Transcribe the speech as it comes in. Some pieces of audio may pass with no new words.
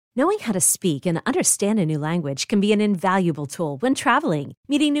Knowing how to speak and understand a new language can be an invaluable tool when traveling,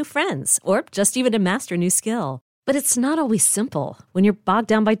 meeting new friends, or just even to master a new skill. But it's not always simple when you're bogged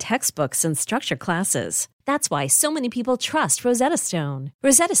down by textbooks and structured classes. That's why so many people trust Rosetta Stone.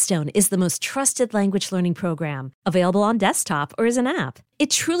 Rosetta Stone is the most trusted language learning program, available on desktop or as an app. It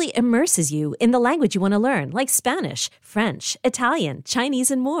truly immerses you in the language you want to learn, like Spanish, French, Italian,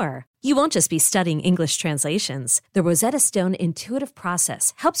 Chinese, and more. You won't just be studying English translations. The Rosetta Stone intuitive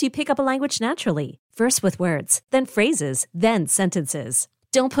process helps you pick up a language naturally, first with words, then phrases, then sentences.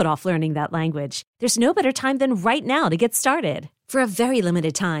 Don't put off learning that language. There's no better time than right now to get started. For a very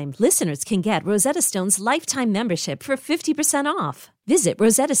limited time, listeners can get Rosetta Stone's lifetime membership for 50% off. Visit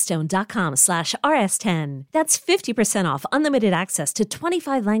rosettastone.com/rs10. That's 50% off unlimited access to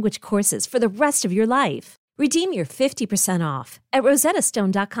 25 language courses for the rest of your life. Redeem your 50% off at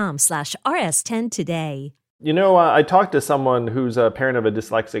rosettastone.com/rs10 today. You know, I talked to someone who's a parent of a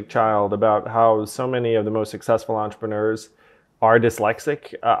dyslexic child about how so many of the most successful entrepreneurs are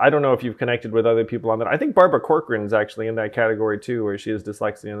dyslexic. I don't know if you've connected with other people on that. I think Barbara Corcoran's actually in that category too, where she is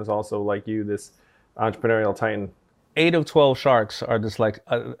dyslexia and is also, like you, this entrepreneurial titan. 8 of 12 sharks are dyslexic.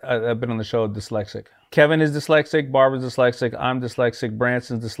 I've been on the show dyslexic. Kevin is dyslexic, Barbara's dyslexic, I'm dyslexic,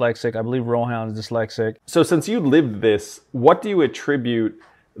 Branson's dyslexic, I believe Rohan is dyslexic. So since you lived this, what do you attribute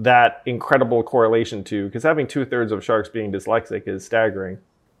that incredible correlation to? Because having 2/3 of sharks being dyslexic is staggering.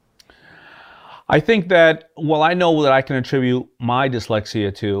 I think that, well, I know that I can attribute my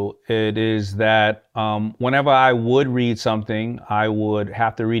dyslexia to. It is that whenever I would read something, I would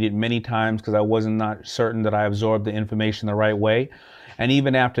have to read it many times because I wasn't not certain that I absorbed the information the right way. And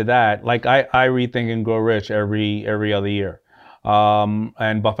even after that, like I read Think and Grow Rich every other year,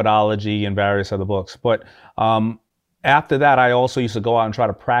 and Buffetology and various other books. But after that, I also used to go out and try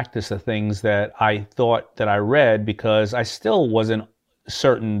to practice the things that I thought that I read because I still wasn't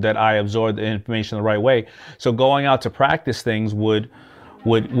certain that I absorbed the information the right way. So going out to practice things would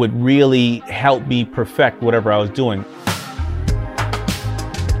really help me perfect whatever I was doing.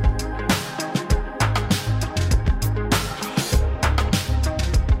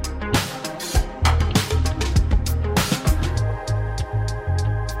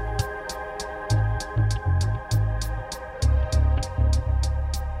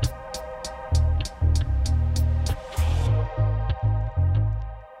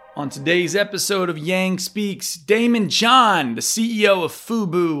 On today's episode of Yang Speaks, Daymond John, the CEO of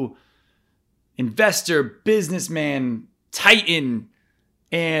FUBU, investor, businessman, titan,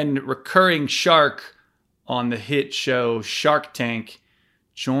 and recurring shark on the hit show Shark Tank,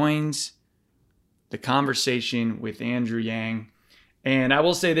 joins the conversation with Andrew Yang. And I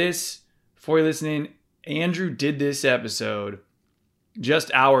will say this, before you're listening, Andrew did this episode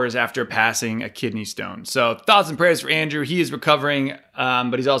just hours after passing a kidney stone. So thoughts and prayers for Andrew. He is recovering,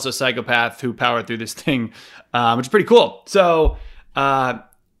 but he's also a psychopath who powered through this thing, which is pretty cool. So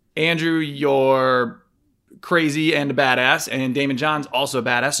Andrew, you're crazy and a badass, and Daymond John's also a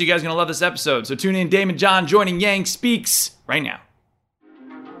badass. So you guys are going to love this episode. So tune in, Daymond John joining Yang Speaks right now.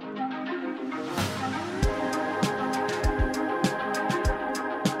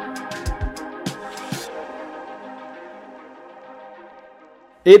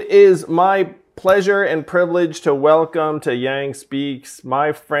 It is my pleasure and privilege to welcome to Yang Speaks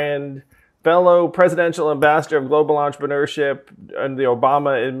my friend, fellow presidential ambassador of global entrepreneurship in the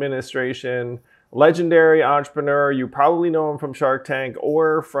Obama administration, legendary entrepreneur. You probably know him from Shark Tank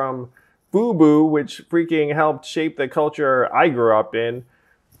or from FUBU, which freaking helped shape the culture I grew up in.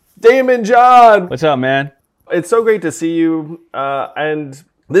 Daymond John! What's up, man? It's so great to see you. And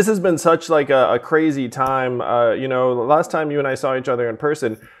this has been such like a crazy time. The last time you and I saw each other in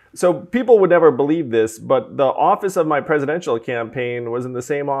person, so people would never believe this, but the office of my presidential campaign was in the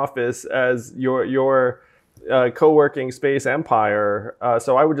same office as your co-working space empire.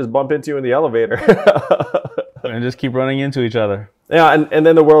 So I would just bump into you in the elevator. And just keep running into each other. Yeah, and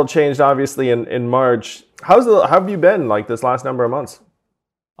then the world changed, obviously, in March. How have you been like this last number of months?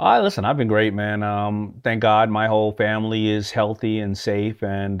 Listen, I've been great, man. Thank God my whole family is healthy and safe.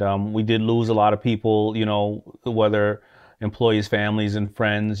 And we did lose a lot of people, whether employees, families, and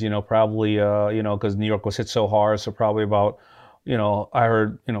friends, probably, because New York was hit so hard. So probably about, I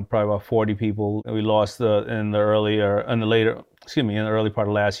heard, probably about 40 people we lost in the early part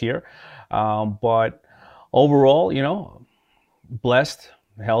of last year. But overall, blessed,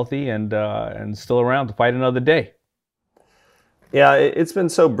 healthy, and still around to fight another day. Yeah, it's been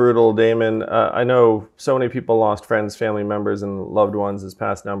so brutal, Daymond. I know so many people lost friends, family members, and loved ones this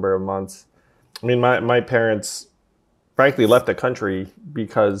past number of months. I mean, my parents, frankly, left the country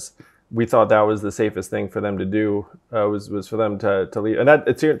because we thought that was the safest thing for them to do, was for them to leave. And that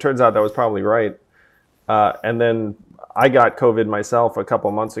it turns out that was probably right. And then I got COVID myself a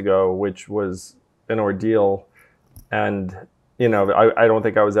couple months ago, which was an ordeal. And, you know, I don't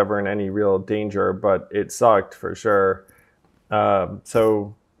think I was ever in any real danger, but it sucked for sure.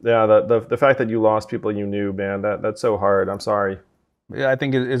 So yeah, the fact that you lost people you knew, man, that's so hard. I'm sorry. Yeah, I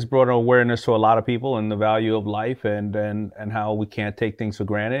think it's brought an awareness to a lot of people and the value of life and how we can't take things for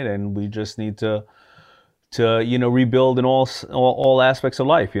granted, and we just need to you know, rebuild in all aspects of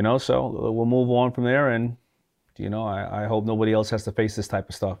life, you know. So we'll move on from there, and you know, I hope nobody else has to face this type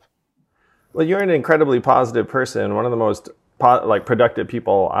of stuff. Well, you're an incredibly positive person, one of the most productive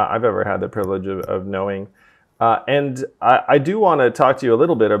people I've ever had the privilege of knowing. And I do want to talk to you a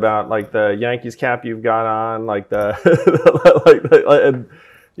little bit about like the Yankees cap you've got on, like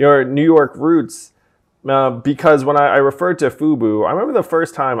your New York roots. Because when I referred to FUBU, I remember the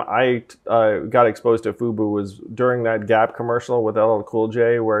first time I got exposed to FUBU was during that Gap commercial with LL Cool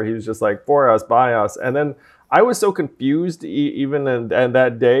J, where he was just like, "For us, by us." And then I was so confused even in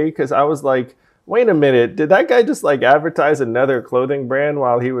that day, because I was like, wait a minute, did that guy just like advertise another clothing brand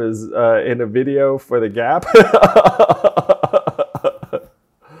while he was in a video for the Gap?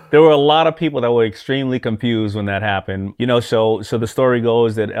 There were a lot of people that were extremely confused when that happened. You know, so the story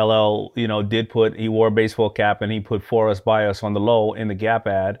goes that LL, you know, he wore a baseball cap and he put "For Us, By Us" on the low in the Gap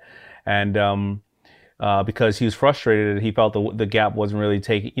ad. And because he was frustrated, he felt the Gap wasn't really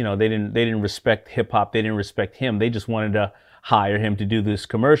taking, you know, they didn't respect hip hop. They didn't respect him. They just wanted to hire him to do this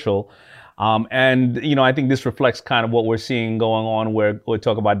commercial. And, you know, I think this reflects kind of what we're seeing going on where we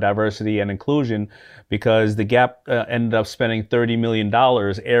talk about diversity and inclusion, because the Gap ended up spending $30 million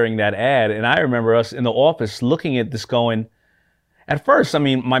airing that ad. And I remember us in the office looking at this going, at first, I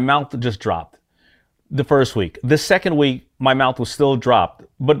mean, my mouth just dropped the first week. The second week, my mouth was still dropped.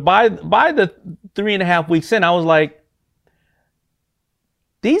 But by the 3.5 weeks in, I was like,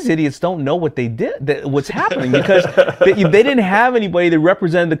 these idiots don't know what they did, what's happening, because they didn't have anybody that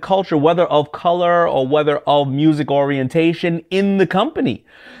represented the culture, whether of color or whether of music orientation in the company.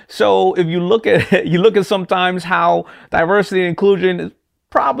 So if you look at sometimes how diversity and inclusion is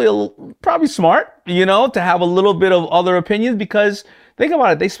probably smart, you know, to have a little bit of other opinions, because think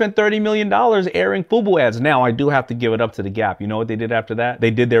about it. They spent $30 million airing FUBU ads. Now, I do have to give it up to the Gap. You know what they did after that? They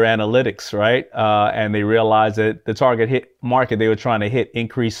did their analytics, right? And they realized that the target market they were trying to hit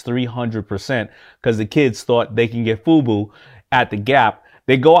increased 300% because the kids thought they can get FUBU at the Gap.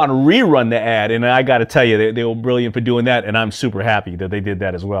 They go out and rerun the ad. And I got to tell you, they were brilliant for doing that. And I'm super happy that they did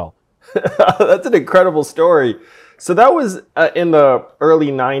that as well. That's an incredible story. So that was in the early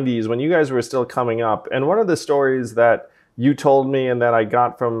 90s when you guys were still coming up. And one of the stories that you told me and that I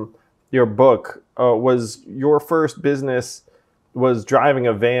got from your book was your first business was driving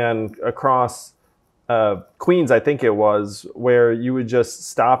a van across Queens, I think it was, where you would just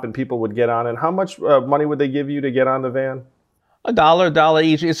stop and people would get on. And how much money would they give you to get on the van? $1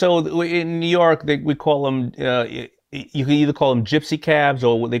 each. So in New York, we call them, you can either call them gypsy cabs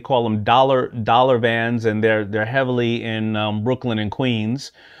or what they call them dollar vans. And they're heavily in Brooklyn and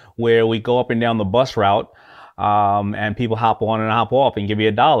Queens, where we go up and down the bus route. And people hop on and hop off and give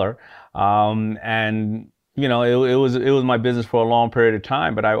you $1. And, you know, it was my business for a long period of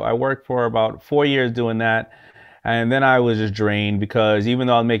time, but I worked for about 4 years doing that. And then I was just drained, because even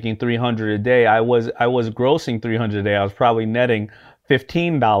though I was making $300 a day, I was grossing $300 a day. I was probably netting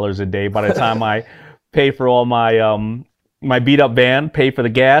 $15 a day by the time I pay for all my, my beat up van, pay for the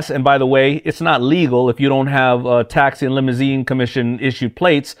gas. And by the way, it's not legal if you don't have taxi and limousine commission issued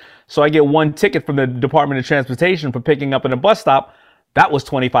plates. So I get one ticket from the Department of Transportation for picking up at a bus stop. That was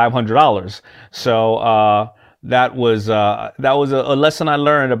 $2,500. So that was a lesson I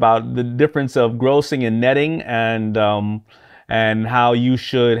learned about the difference of grossing and netting, and how you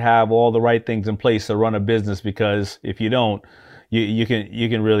should have all the right things in place to run a business, because if you don't, you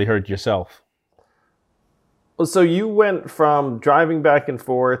can really hurt yourself. So you went from driving back and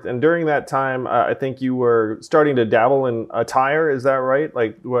forth, and during that time, I think you were starting to dabble in attire. Is that right?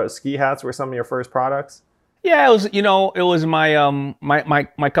 Like, what, ski hats were some of your first products? Yeah, it was. You know, it was my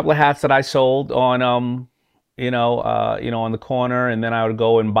my couple of hats that I sold on on the corner, and then I would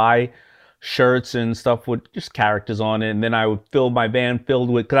go and buy shirts and stuff with just characters on it, and then I would fill my van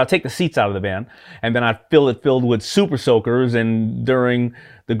because I'd take the seats out of the van, and then I'd fill it filled with super soakers, and during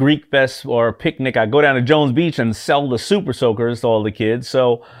the Greek Fest or picnic, I'd go down to Jones Beach and sell the super soakers to all the kids.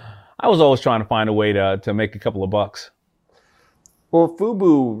 So I was always trying to find a way to make a couple of bucks. Well,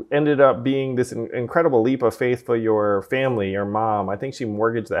 FUBU ended up being this incredible leap of faith for your family, your mom. I think she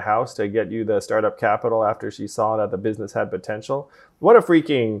mortgaged the house to get you the startup capital after she saw that the business had potential. What a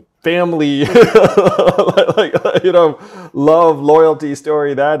freaking family, love, loyalty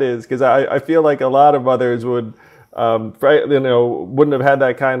story that is. Because I feel like a lot of mothers would, wouldn't have had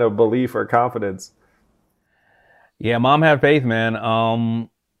that kind of belief or confidence. Yeah, mom had faith, man.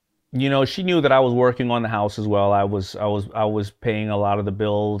 She knew that I was working on the house as well. I was paying a lot of the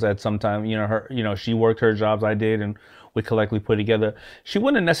bills at some time. She worked her jobs, I did, and we collectively put together. She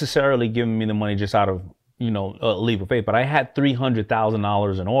wouldn't have necessarily given me the money just out of, a leap of faith, but I had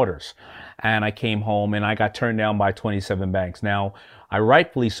 $300,000 in orders, and I came home and I got turned down by 27 banks. Now, I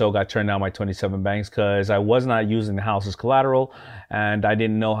rightfully so got turned down by 27 banks because I was not using the house as collateral, and I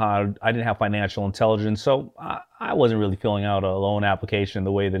didn't have financial intelligence. So I wasn't really filling out a loan application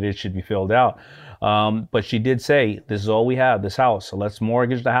the way that it should be filled out. But she did say, this is all we have, this house. So let's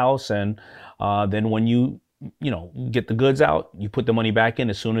mortgage the house. And then when you get the goods out, you put the money back in.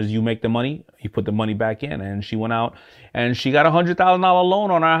 As soon as you make the money, you put the money back in. And she went out and she got $100,000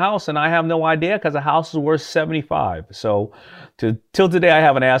 loan on our house. And I have no idea because the house is worth 75. So till today, I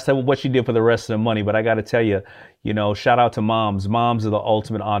haven't asked her what she did for the rest of the money. But I got to tell you, shout out to moms. Moms are the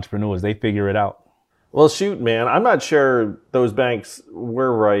ultimate entrepreneurs. They figure it out. Well, shoot, man, I'm not sure those banks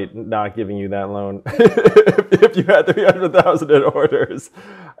were right not giving you that loan if you had 300,000 in orders.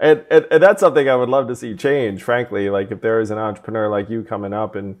 And that's something I would love to see change, frankly. Like if there is an entrepreneur like you coming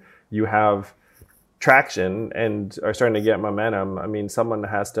up and you have traction and are starting to get momentum, I mean, someone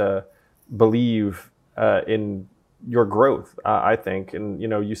has to believe in your growth, I think. And,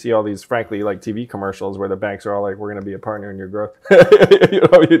 you see all these, frankly, like TV commercials where the banks are all like, we're going to be a partner in your growth.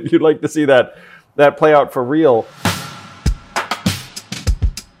 You'd like to see that play out for real.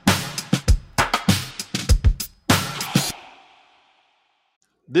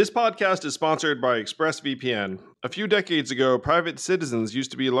 This podcast is sponsored by ExpressVPN. A few decades ago, private citizens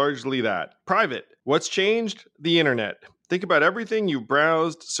used to be largely that. Private. What's changed? The internet. Think about everything you've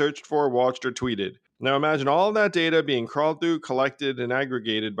browsed, searched for, watched, or tweeted. Now imagine all of that data being crawled through, collected, and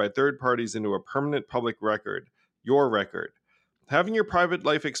aggregated by third parties into a permanent public record. Your record. Having your private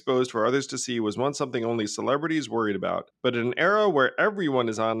life exposed for others to see was once something only celebrities worried about. But in an era where everyone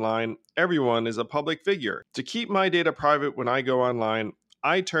is online, everyone is a public figure. To keep my data private when I go online,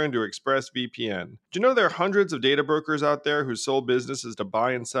 I turn to ExpressVPN. Do you know there are hundreds of data brokers out there whose sole business is to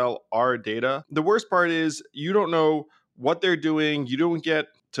buy and sell our data? The worst part is you don't know what they're doing. You don't get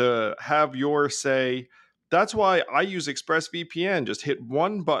to have your say. That's why I use ExpressVPN. Just hit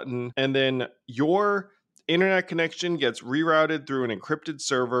one button and then your internet connection gets rerouted through an encrypted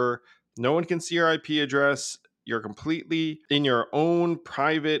server. No one can see your IP address. You're completely in your own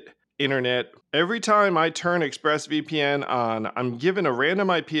private internet. Every time I turn ExpressVPN on, I'm given a random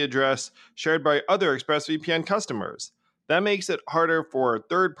IP address shared by other ExpressVPN customers. That makes it harder for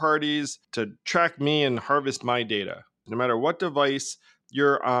third parties to track me and harvest my data. No matter what device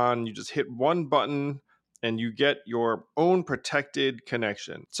you're on, you just hit one button and you get your own protected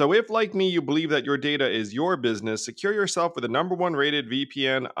connection. So if, like me, you believe that your data is your business, secure yourself with the #1 rated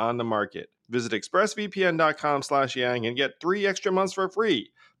VPN on the market. Visit expressvpn.com/yang and get 3 extra months for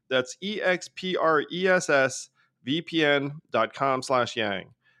free. That's expressvpn.com/yang.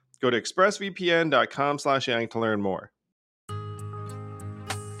 Go to expressvpn.com/yang to learn more.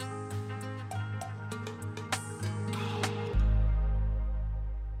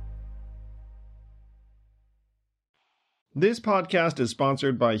 This podcast is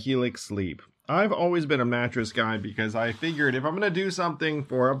sponsored by Helix Sleep. I've always been a mattress guy because I figured if I'm going to do something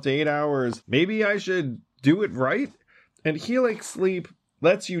for up to 8 hours, maybe I should do it right. And Helix Sleep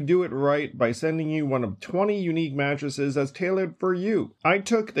lets you do it right by sending you one of 20 unique mattresses that's tailored for you. I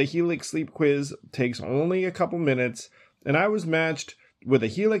took the Helix Sleep quiz, takes only a couple minutes, and I was matched with a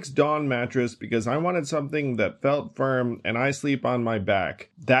Helix Dawn mattress because I wanted something that felt firm and I sleep on my back.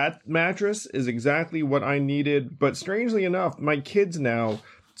 That mattress is exactly what I needed, but strangely enough, my kids now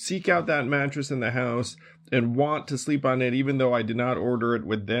seek out that mattress in the house and want to sleep on it even though I did not order it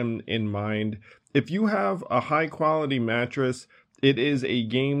with them in mind. If you have a high quality mattress, it is a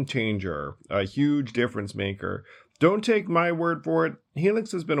game changer, a huge difference maker. Don't take my word for it.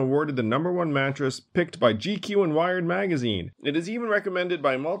 Helix has been awarded the #1 mattress picked by GQ and Wired magazine. It is even recommended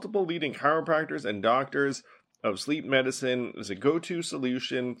by multiple leading chiropractors and doctors of sleep medicine as a go-to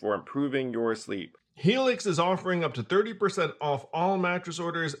solution for improving your sleep. Helix is offering up to 30% off all mattress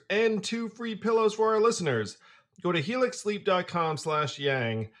orders and 2 free pillows for our listeners. Go to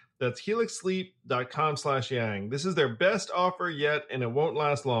helixsleep.com/yang. That's helixsleep.com/yang. This is their best offer yet, and it won't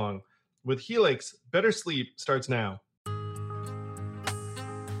last long. With Helix, better sleep starts now.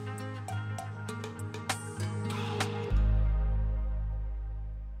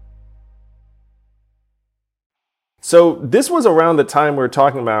 So this was around the time we were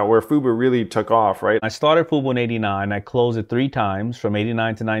talking about where FUBU really took off, right? I started FUBU in 89. I closed it 3 times from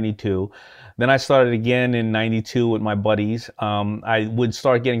 89 to 92. Then I started again in 92 with my buddies. I would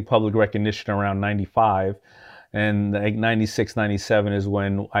start getting public recognition around 95. And like 96, 97 is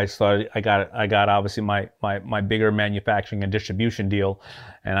when I started. I got obviously my bigger manufacturing and distribution deal,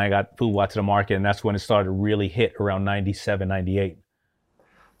 and I got FUBU out to the market, and that's when it started to really hit around 97, 98.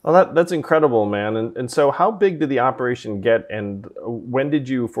 Well, that's incredible, man. And so how big did the operation get, and when did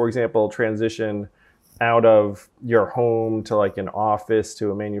you, for example, transition out of your home to like an office to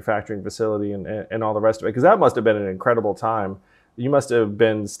a manufacturing facility and all the rest of it? Because that must have been an incredible time. You must have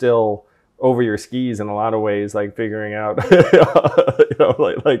been still over your skis in a lot of ways, like figuring out, I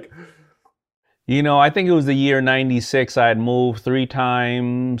think it was the year 96. I had moved 3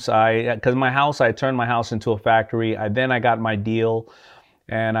 times. Because I turned my house into a factory. I got my deal.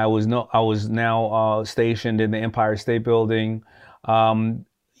 And I was now stationed in the Empire State Building. The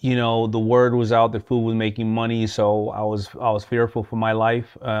word was out that FUBU was making money, so I was fearful for my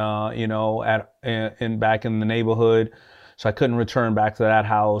life. Back in the neighborhood, so I couldn't return back to that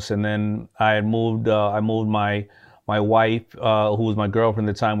house. And then I moved my wife, who was my girlfriend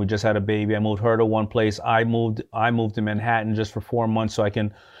at the time. We just had a baby. I moved her to one place. I moved to Manhattan just for 4 months so I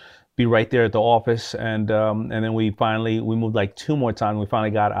can be right there at the office, and then we moved like 2 more times. We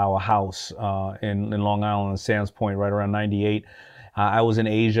finally got our house in Long Island, Sands Point, right around 98. I was in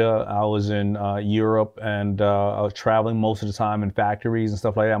Asia, I was in Europe, and I was traveling most of the time in factories and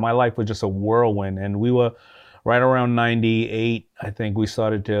stuff like that. My life was just a whirlwind, and we were right around 98. I think we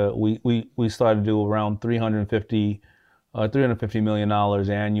started to do around $350 million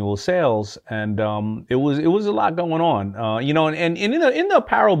annual sales, and it was a lot going on. And in the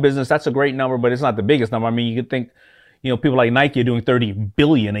apparel business, that's a great number, but it's not the biggest number. I mean, you could think, people like Nike are doing $30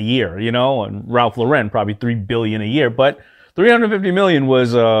 billion a year, and Ralph Lauren probably $3 billion a year, but $350 million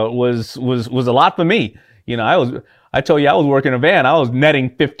was a lot for me. I told you I was working a van. I was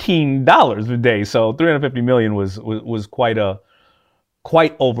netting $15 a day, so $350 million was quite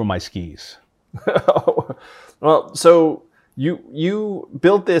over my skis. Well, so you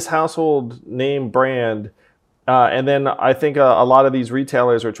built this household name brand, and then I think a lot of these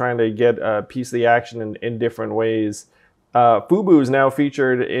retailers are trying to get a piece of the action in different ways. FUBU is now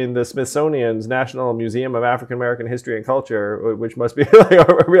featured in the Smithsonian's National Museum of African American History and Culture, which must be like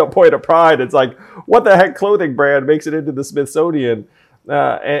a real point of pride. It's like, what the heck clothing brand makes it into the Smithsonian?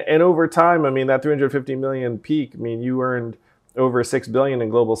 And over time, I mean, that 350 million peak, I mean, you earned over $6 billion in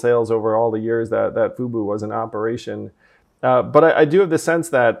global sales over all the years that FUBU was in operation. But I do have the sense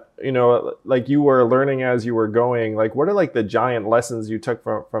that, like you were learning as you were going, like what are like the giant lessons you took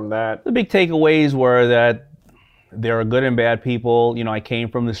from that? The big takeaways were that there are good and bad people. I came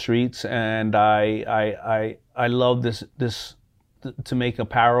from the streets, and I love this to make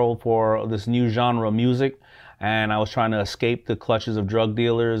apparel for this new genre of music. And I was trying to escape the clutches of drug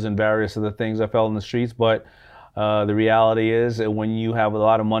dealers and various other things I felt in the streets. But the reality is that when you have a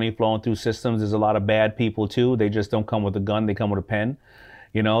lot of money flowing through systems, there's a lot of bad people too. They just don't come with a gun, they come with a pen,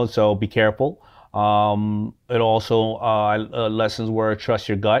 so be careful. It also, lessons were trust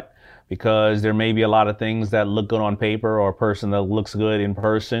your gut, because there may be a lot of things that look good on paper or a person that looks good in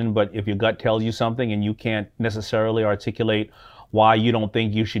person, but if your gut tells you something and you can't necessarily articulate why you don't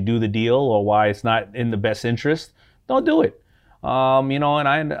think you should do the deal or why it's not in the best interest, don't do it.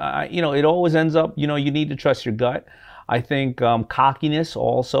 And it always ends up, you need to trust your gut. I think cockiness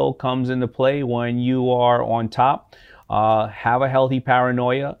also comes into play when you are on top. Have a healthy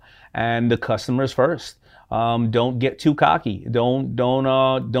paranoia, and the customers first. Don't get too cocky. Don't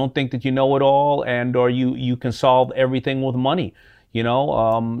think that you know it all or you can solve everything with money. That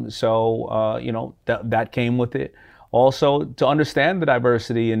came with it. Also, to understand the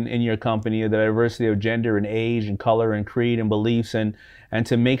diversity in your company, the diversity of gender and age and color and creed and beliefs, and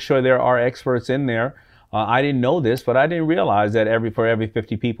to make sure there are experts in there. I didn't know this, but I didn't realize that for every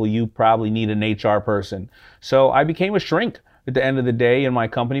 50 people, you probably need an HR person. So I became a shrink at the end of the day in my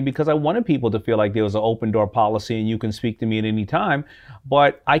company, because I wanted people to feel like there was an open door policy and you can speak to me at any time.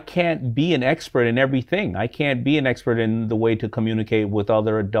 But I can't be an expert in everything. I can't be an expert in the way to communicate with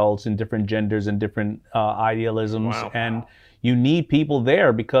other adults in different genders and different idealisms. Wow. And you need people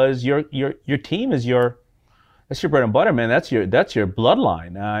there, because your team is that's your bread and butter, man. That's your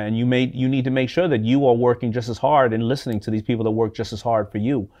bloodline, and you need to make sure that you are working just as hard and listening to these people that work just as hard for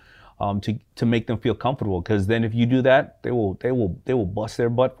you. To make them feel comfortable, because then if you do that, they will bust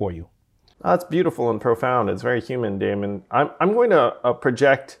their butt for you. That's beautiful and profound. It's very human, Damon. I'm going to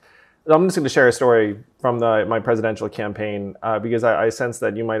project. I'm just going to share a story from my presidential campaign, because I sense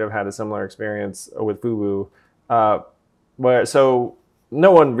that you might have had a similar experience with FUBU. So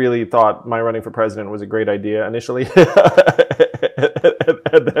no one really thought my running for president was a great idea initially.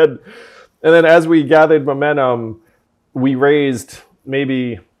 and then as we gathered momentum, we raised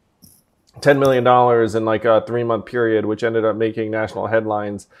maybe $10 million in like a 3-month period, which ended up making national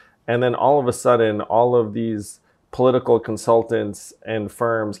headlines. And then all of a sudden, all of these political consultants and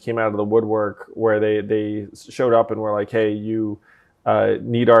firms came out of the woodwork where they showed up and were like, hey, you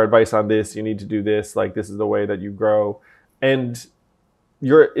need our advice on this. You need to do this. Like, this is the way that you grow. And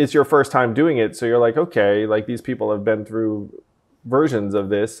it's your first time doing it. So you're like, okay, like these people have been through versions of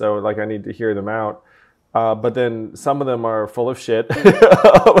this. So like, I need to hear them out. But then some of them are full of shit.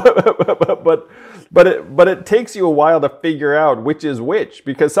 but it takes you a while to figure out which is which,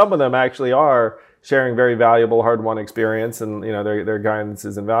 because some of them actually are sharing very valuable, hard-won experience, and you know their guidance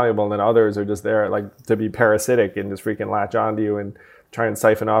is invaluable, and then others are just there like to be parasitic and just freaking latch onto you and try and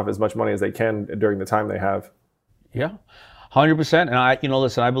siphon off as much money as they can during the time they have. Yeah, 100%. And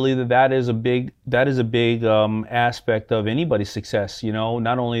listen, I believe that is a big aspect of anybody's success. You know,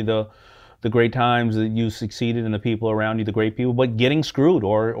 not only the great times that you succeeded and the people around you, the great people, but getting screwed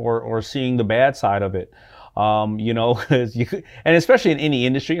or seeing the bad side of it. And especially in any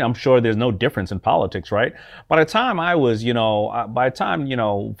industry, I'm sure there's no difference in politics, right? By the time FUBU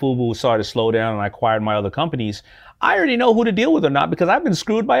started to slow down and I acquired my other companies, I already know who to deal with or not, because I've been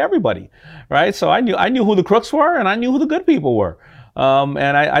screwed by everybody, right? So I knew who the crooks were and I knew who the good people were.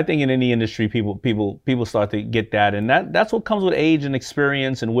 And I think in any industry, people start to get that, and that's what comes with age and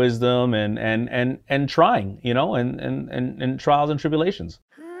experience and wisdom and trying, and trials and tribulations.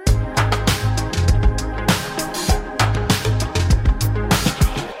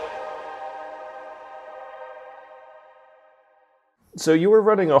 So you were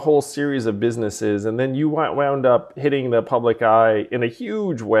running a whole series of businesses, and then you wound up hitting the public eye in a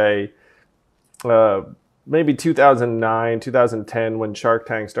huge way. Maybe 2009, 2010, when Shark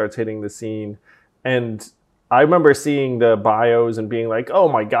Tank starts hitting the scene. And I remember seeing the bios and being like, oh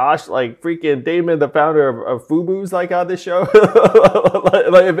my gosh, like freaking Damon, the founder of FUBU's like on this show.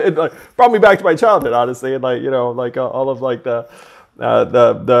 it brought me back to my childhood, honestly. And all of like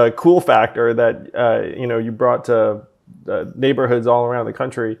the cool factor that, you brought to neighborhoods all around the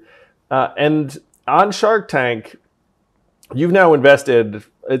country. And on Shark Tank, you've now invested,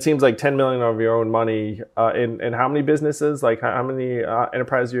 it seems like $10 million of your own money in how many businesses? Like how many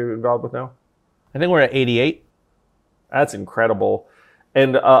enterprises are you involved with now? I think we're at 88. That's incredible.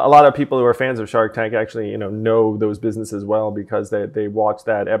 And a lot of people who are fans of Shark Tank actually, know those businesses well, because they watched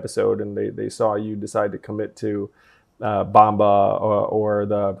that episode and they saw you decide to commit to Bamba or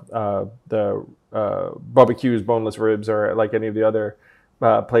the barbecues, boneless ribs, or like any of the other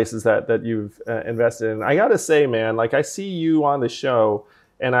places that you've invested in. I gotta say, man, like I see you on the show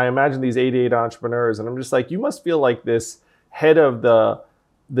and I imagine these 88 entrepreneurs, and I'm just like, you must feel like this head of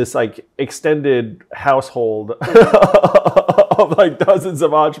this like extended household of like dozens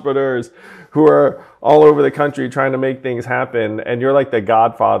of entrepreneurs who are all over the country trying to make things happen, and you're like the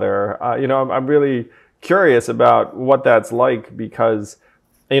godfather. I'm really curious about what that's like, because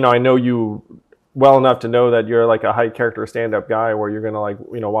I know you well enough to know that you're like a high character stand-up guy where you're gonna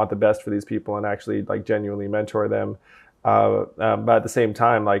want the best for these people and actually like genuinely mentor them. But at the same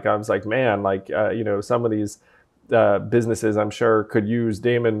time, like I was like, man, like some of these businesses I'm sure could use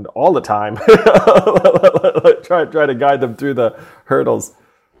Damon all the time. try to guide them through the hurdles.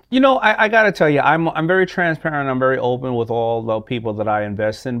 I got to tell you, I'm very transparent. I'm very open with all the people that I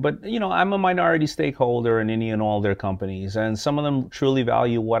invest in. But, I'm a minority stakeholder in any and all their companies. And some of them truly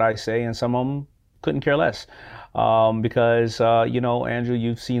value what I say, and some of them couldn't care less. Because, Andrew,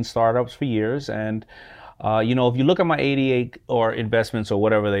 you've seen startups for years. And, if you look at my 88 or investments or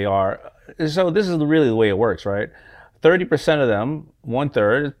whatever they are, so this is really the way it works, right? 30% of them,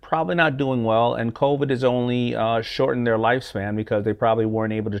 1/3, is probably not doing well, and COVID has only shortened their lifespan because they probably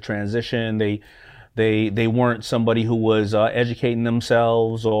weren't able to transition. They weren't somebody who was educating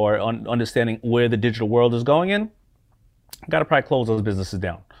themselves or understanding where the digital world is going in. Got to probably close those businesses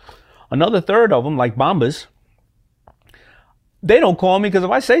down. Another 1/3 of them, like Bombas, they don't call me because if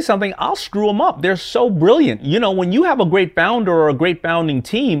I say something, I'll screw them up. They're so brilliant. When you have a great founder or a great founding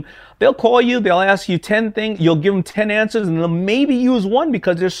team, they'll call you, they'll ask you 10 things, you'll give them 10 answers, and they'll maybe use one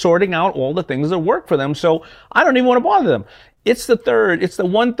because they're sorting out all the things that work for them. So I don't even want to bother them. It's the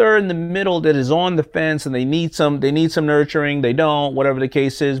 1/3 in the middle that is on the fence, and they need some nurturing, they don't, whatever the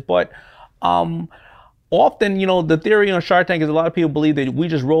case is. But often, the theory on Shark Tank is a lot of people believe that we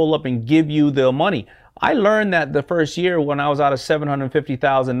just roll up and give you the money. I learned that the first year when I was out of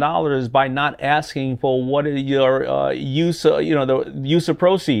 $750,000 by not asking for what is your use, the use of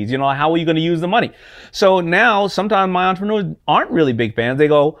proceeds. How are you going to use the money? So now sometimes my entrepreneurs aren't really big fans. They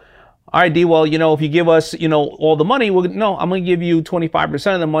go, all right, D, well, if you give us, all the money, no, I'm going to give you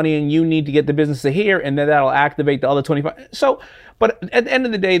 25% of the money and you need to get the business to here, and then that'll activate the other 25. So, but at the end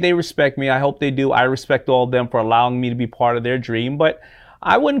of the day, they respect me. I hope they do. I respect all of them for allowing me to be part of their dream. But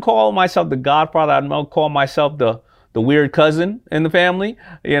I wouldn't call myself the godfather. I'd call myself the weird cousin in the family,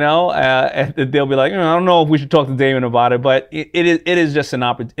 and they'll be like, I don't know if we should talk to Damon about it, but it is just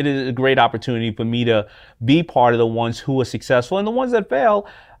it is a great opportunity for me to be part of the ones who are successful, and the ones that fail,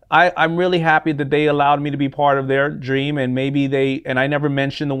 I'm really happy that they allowed me to be part of their dream, and and I never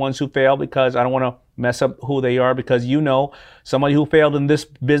mention the ones who fail because I don't want to mess up who they are, because somebody who failed in this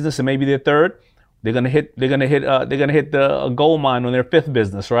business and maybe their third, they're gonna hit the gold mine on their fifth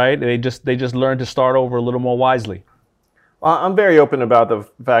business, right? They just learn to start over a little more wisely. I'm very open about the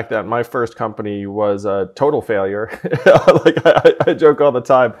fact that my first company was a total failure. I joke all the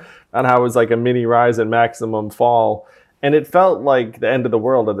time on how it was like a mini rise and maximum fall. And it felt like the end of the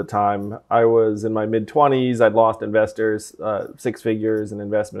world at the time. I was in my mid-20s. I'd lost investors, 6 figures in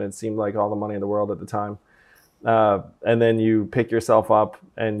investment. It seemed like all the money in the world at the time. And then you pick yourself up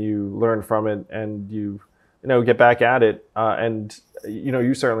and you learn from it and you get back at it. And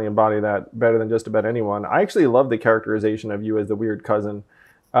you certainly embody that better than just about anyone. I actually love the characterization of you as the weird cousin,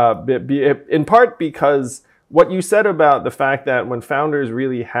 in part because what you said about the fact that when founders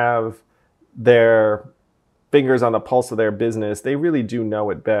really have their fingers on the pulse of their business, they really do know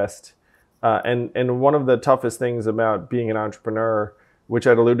it best. And one of the toughest things about being an entrepreneur, which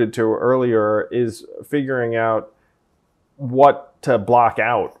I'd alluded to earlier, is figuring out what to block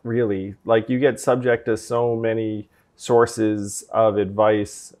out, really. Like, you get subject to so many sources of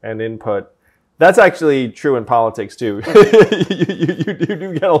advice and input. That's actually true in politics too. you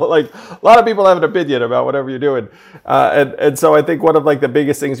do get a lot of people have an opinion about whatever you're doing. And so I think one of the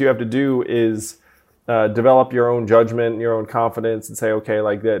biggest things you have to do is develop your own judgment, your own confidence, and say, okay,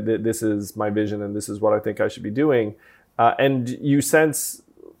 this is my vision and this is what I think I should be doing. And you sense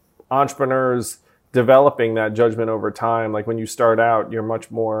entrepreneurs developing that judgment over time. Like when you start out, you're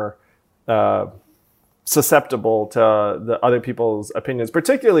much more susceptible to the other people's opinions,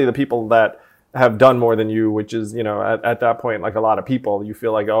 particularly the people that have done more than you, which is, at that point, like a lot of people, you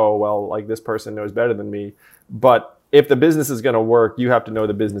feel like, oh, well, this person knows better than me. But if the business is going to work, you have to know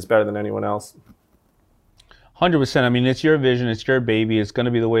the business better than anyone else. 100%. I mean, it's your vision, it's your baby. It's going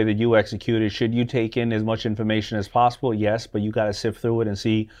to be the way that you execute it. Should you take in as much information as possible? Yes, but you got to sift through it and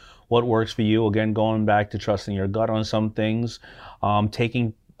see what works for you. Again, going back to trusting your gut on some things,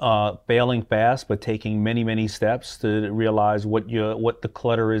 failing fast, but taking many, many steps to realize what the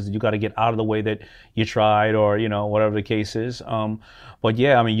clutter is that you got to get out of the way that you tried, or whatever the case is. But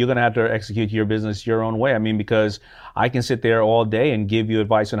yeah, I mean, you're gonna have to execute your business your own way. I mean, because I can sit there all day and give you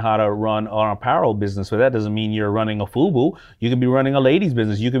advice on how to run an apparel business, but that doesn't mean you're running a FUBU. You could be running a ladies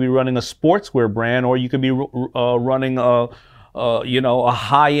business. You could be running a sportswear brand, or you could be running a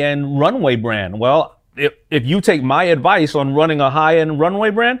high-end runway brand. Well, if you take my advice on running a high-end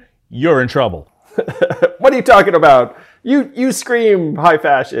runway brand, you're in trouble. What are you talking about? You scream high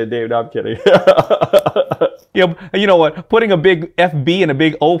fashion, Dave. No, I'm kidding. Yeah, you know what? Putting a big FB and a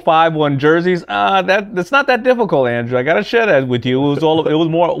big 051 jerseys, that's not that difficult, Andrew. I gotta share that with you. We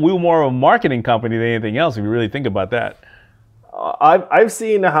were more of a marketing company than anything else, if you really think about that. I've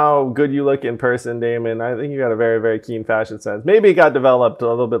seen how good you look in person, Damon. I think you got a very, very keen fashion sense. Maybe it got developed a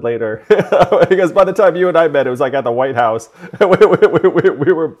little bit later, because by the time you and I met, it was like at the White House. we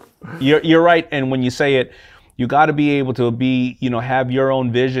were. You're right, and when you say it, you got to be able to have your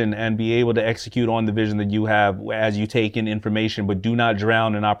own vision and be able to execute on the vision that you have as you take in information, but do not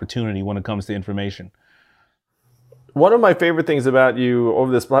drown in opportunity when it comes to information. One of my favorite things about you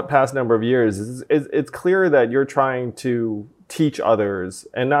over this past number of years is it's clear that you're trying to teach others,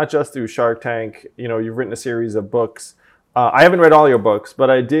 and not just through Shark Tank. You've written a series of books. I haven't read all your books,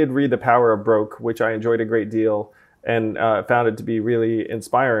 but I did read The Power of Broke, which I enjoyed a great deal and found it to be really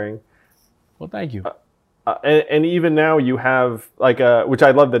inspiring. Well, thank you. And even now you have which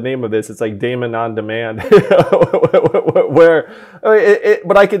I love the name of this. It's like Damon on Demand, but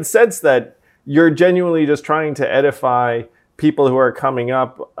I can sense that you're genuinely just trying to edify people who are coming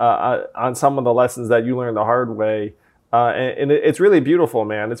up on some of the lessons that you learned the hard way. And it's really beautiful,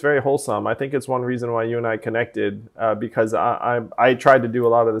 man. It's very wholesome. I think it's one reason why you and I connected, because I tried to do a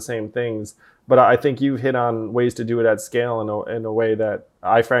lot of the same things, but I think you've hit on ways to do it at scale in a way that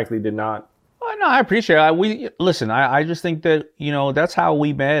I frankly did not. Oh, no, I appreciate it. I just think that, that's how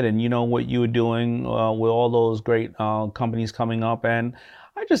we met, and what you were doing with all those great companies coming up. And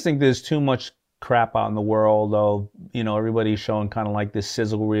I just think there's too much crap out in the world of, everybody showing kind of like this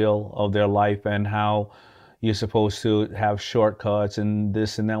sizzle reel of their life and how you're supposed to have shortcuts and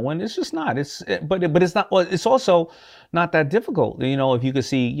this and that, when it's just not. But it's not. Well, it's also not that difficult. If you could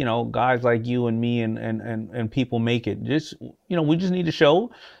see, guys like you and me and people make it. Just, we just need to show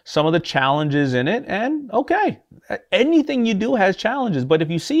some of the challenges in it. And okay, anything you do has challenges. But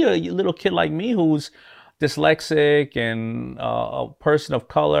if you see a little kid like me who's dyslexic and a person of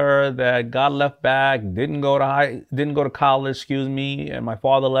color that got left back, didn't go to college, excuse me, and my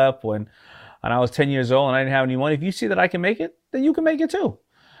father left when I was 10 years old and I didn't have any money. If you see that I can make it, then you can make it too.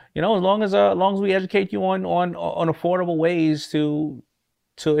 As long as we educate you on affordable ways to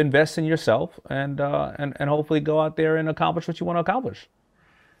invest in yourself and hopefully go out there and accomplish what you want to accomplish.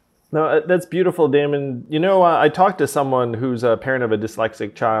 No, that's beautiful, Damon. I talked to someone who's a parent of a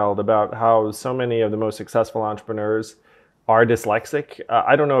dyslexic child about how so many of the most successful entrepreneurs are dyslexic.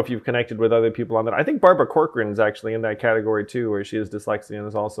 I don't know if you've connected with other people on that. I think Barbara Corcoran is actually in that category too, where she is dyslexic and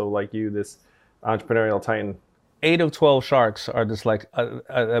is also, like you, this entrepreneurial titan. 8 of 12 sharks are dyslexic.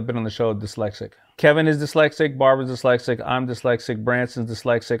 I've been on the show dyslexic. Kevin is dyslexic, Barbara's dyslexic, I'm dyslexic, Branson's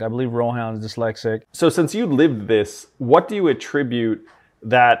dyslexic, I believe Rohan's dyslexic. So since you lived this, what do you attribute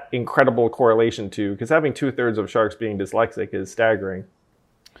that incredible correlation to? Because having 2/3 of sharks being dyslexic is staggering.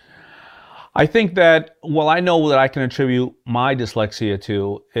 I think that, I know that I can attribute my dyslexia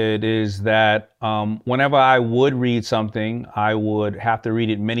to, it is that whenever I would read something, I would have to read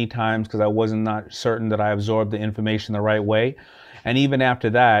it many times because I wasn't not certain that I absorbed the information the right way. And even after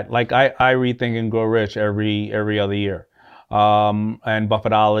that, like I read Think and Grow Rich every other year, and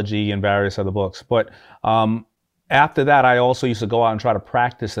Buffetology and various other books. But after that, I also used to go out and try to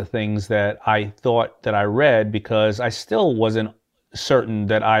practice the things that I thought that I read because I still wasn't certain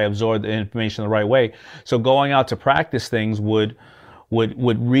that I absorbed the information the right way. So going out to practice things would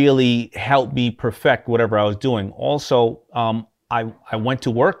really help me perfect whatever I was doing. Also, I went to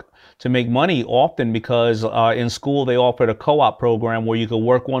work to make money often because in school they offered a co-op program where you could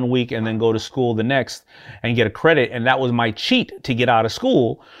work 1 week and then go to school the next and get a credit. And that was my cheat to get out of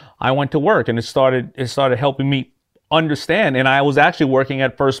school. I went to work and it started helping me understand. And I was actually working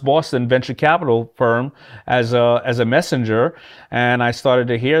at First Boston venture capital firm as a messenger, and I started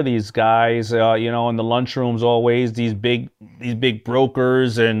to hear these guys, in the lunchrooms always, these big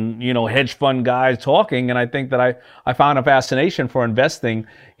brokers and hedge fund guys talking. And I think that I found a fascination for investing,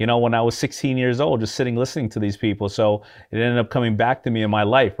 when I was 16 years old, just sitting listening to these people. So it ended up coming back to me in my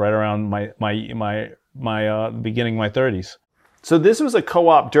life right around my beginning of my 30s. So this was a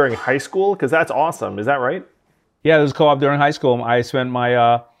co-op during high school, because that's awesome. Is that right? Yeah, it was co-op during high school. I spent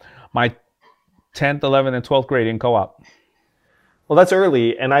my my 10th, 11th, and 12th grade in co-op. Well, that's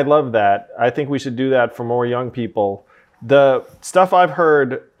early, and I love that. I think we should do that for more young people. The stuff I've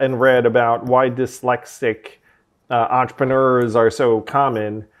heard and read about why dyslexic entrepreneurs are so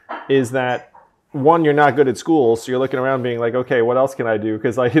common is that, one, you're not good at school, so you're looking around being like, okay, what else can I do?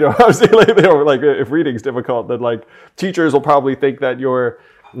 Because, obviously, if reading's difficult, then teachers will probably think that you're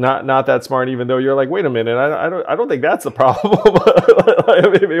not that smart, even though you're like, wait a minute, I don't think that's the problem.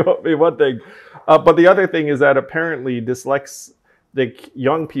 Maybe one thing. But the other thing is that apparently dyslexic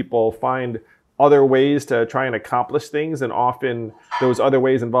young people find other ways to try and accomplish things, and often those other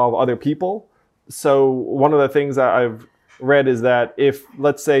ways involve other people. So one of the things that I've read is that if,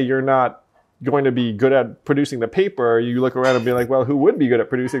 let's say, you're not going to be good at producing the paper, you look around and be like, well, who would be good at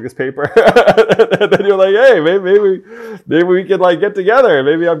producing this paper? And then you're like, hey, maybe we could get together.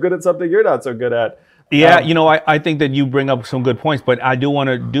 Maybe I'm good at something you're not so good at. Yeah, I think that you bring up some good points, but I do want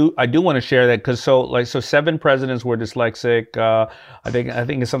to share that because so 7 presidents were dyslexic. I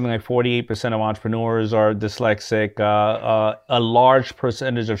think it's something like 48% of entrepreneurs are dyslexic. A large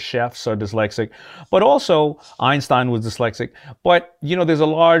percentage of chefs are dyslexic, but also Einstein was dyslexic. But there's a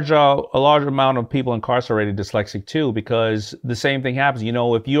large amount of people incarcerated dyslexic too, because the same thing happens.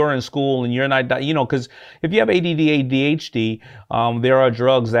 If you're in school and you're not, because if you have ADD, ADHD, there are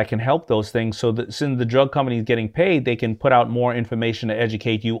drugs that can help those things. So that since the drug company is getting paid, they can put out more information to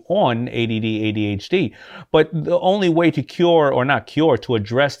educate you on ADD, ADHD. But the only way to to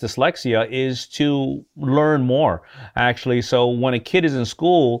address dyslexia is to learn more, actually. So when a kid is in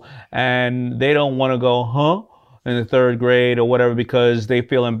school and they don't want to go, in the 3rd grade or whatever, because they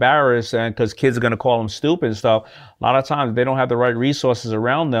feel embarrassed and because kids are going to call them stupid and stuff, a lot of times they don't have the right resources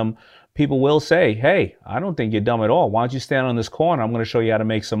around them. people will say, hey, I don't think you're dumb at all. Why don't you stand on this corner? I'm going to show you how to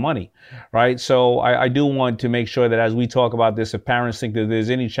make some money, right? So I do want to make sure that as we talk about this, if parents think that there's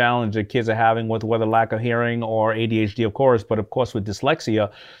any challenge that kids are having with whether lack of hearing or ADHD, of course, but of course with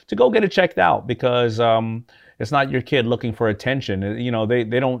dyslexia, to go get it checked out, because it's not your kid looking for attention. You know, they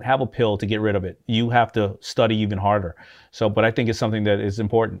don't have a pill to get rid of it. You have to study even harder. So, but I think it's something that is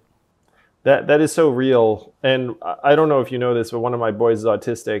important. That is so real. And I don't know if you know this, but one of my boys is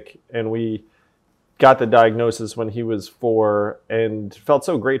autistic, and we got the diagnosis when he was 4 and felt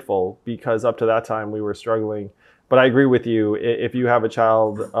so grateful, because up to that time we were struggling. But I agree with you. If you have a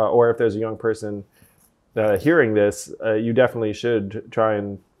child or if there's a young person hearing this, you definitely should try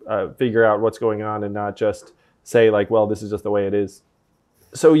and figure out what's going on and not just say like, well, this is just the way it is.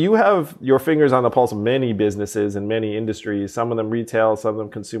 So you have your fingers on the pulse of many businesses and many industries, some of them retail, some of them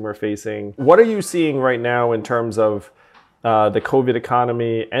consumer facing. What are you seeing right now in terms of the COVID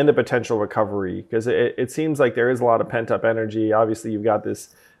economy and the potential recovery? Because it seems like there is a lot of pent up energy. Obviously, you've got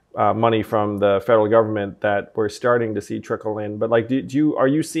this money from the federal government that we're starting to see trickle in. But like, are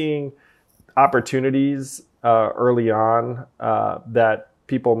you seeing opportunities early on that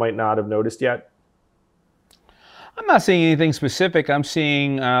people might not have noticed yet? I'm not seeing anything specific. I'm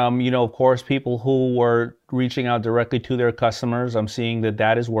seeing, of course, people who were reaching out directly to their customers. I'm seeing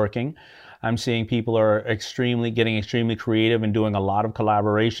that is working. I'm seeing people are getting extremely creative and doing a lot of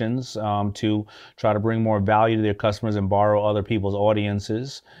collaborations to try to bring more value to their customers and borrow other people's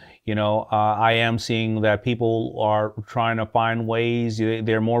audiences. I am seeing that people are trying to find ways.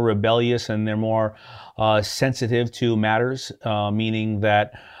 They're more rebellious and they're more sensitive to matters, meaning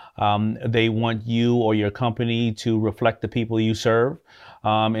that they want you or your company to reflect the people you serve.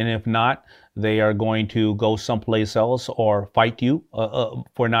 And if not, they are going to go someplace else or fight you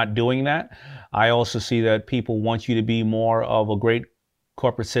for not doing that. I also see that people want you to be more of a great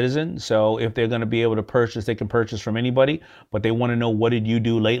corporate citizen. So if they're going to be able to purchase, they can purchase from anybody, but they want to know, what did you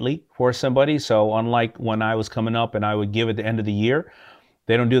do lately for somebody? So unlike when I was coming up and I would give at the end of the year,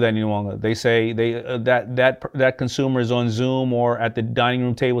 they don't do that any longer. They say that consumer is on Zoom or at the dining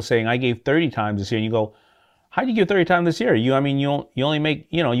room table saying, I gave 30 times this year. And you go, how did you give 30 times this year? You only make,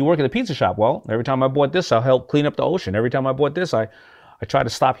 you work at a pizza shop. Well, every time I bought this, I'll help clean up the ocean. Every time I bought this, I try to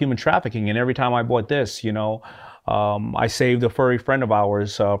stop human trafficking. And every time I bought this, I saved a furry friend of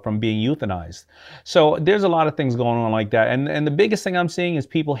ours from being euthanized. So there's a lot of things going on like that. And the biggest thing I'm seeing is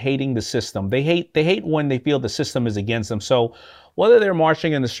people hating the system. They hate when they feel the system is against them. So whether they're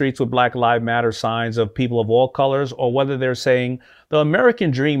marching in the streets with Black Lives Matter signs of people of all colors, or whether they're saying the American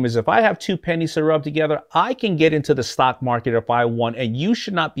dream is if I have 2 pennies to rub together, I can get into the stock market if I want, and you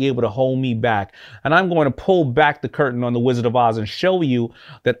should not be able to hold me back. And I'm going to pull back the curtain on the Wizard of Oz and show you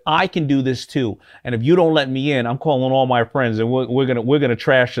that I can do this too. And if you don't let me in, I'm calling all my friends and we're gonna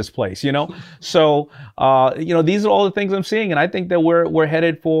trash this place. So these are all the things I'm seeing, and I think that we're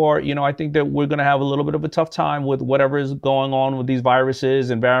headed for. I think that we're gonna have a little bit of a tough time with whatever is going on with these viruses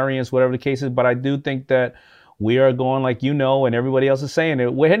and variants, whatever the case is. But I do think that we are going, like and everybody else is saying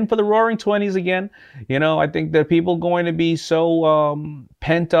it, we're heading for the roaring 20s again. I think that people are going to be so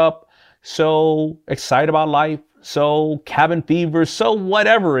pent up, so excited about life, so cabin fever, so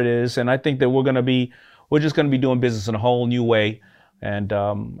whatever it is. And I think that we're just going to be doing business in a whole new way. And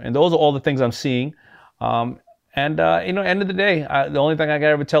those are all the things I'm seeing. End of the day, the only thing I can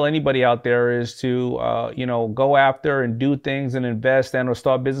ever tell anybody out there is to, go after and do things and invest and or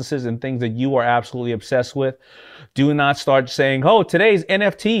start businesses in things that you are absolutely obsessed with. Do not start saying, oh, today's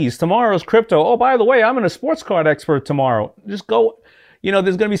NFTs, tomorrow's crypto. Oh, by the way, I'm a sports card expert tomorrow. Just go, there's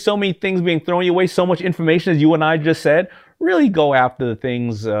going to be so many things being thrown your way, so much information, as you and I just said. Really go after the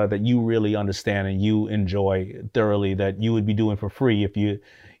things that you really understand and you enjoy thoroughly, that you would be doing for free if you,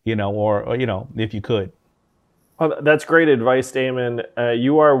 if you could. Well, that's great advice, Damon.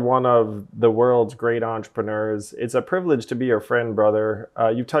 You are one of the world's great entrepreneurs. It's a privilege to be your friend, brother.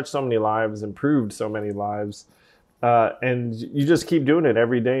 You've touched so many lives, improved so many lives, and you just keep doing it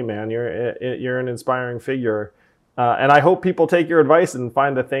every day, man. You're an inspiring figure, and I hope people take your advice and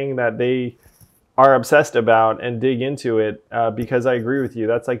find the thing that they are obsessed about and dig into it, because I agree with you.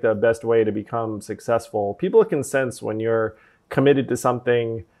 That's like the best way to become successful. People can sense when you're committed to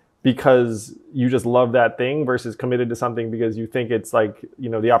something because you just love that thing versus committed to something because you think it's like,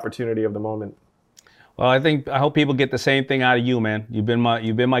 the opportunity of the moment. Well, I hope people get the same thing out of you, man. You've been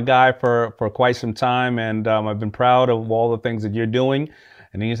my guy for quite some time, and I've been proud of all the things that you're doing.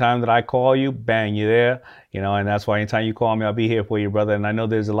 And anytime that I call you, bang, you're there. And that's why anytime you call me, I'll be here for you, brother. And I know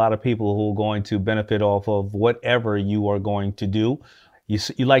there's a lot of people who are going to benefit off of whatever you are going to do.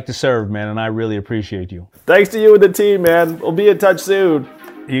 You like to serve, man, and I really appreciate you. Thanks to you and the team, man. We'll be in touch soon.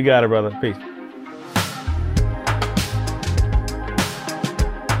 You got it, brother. Peace.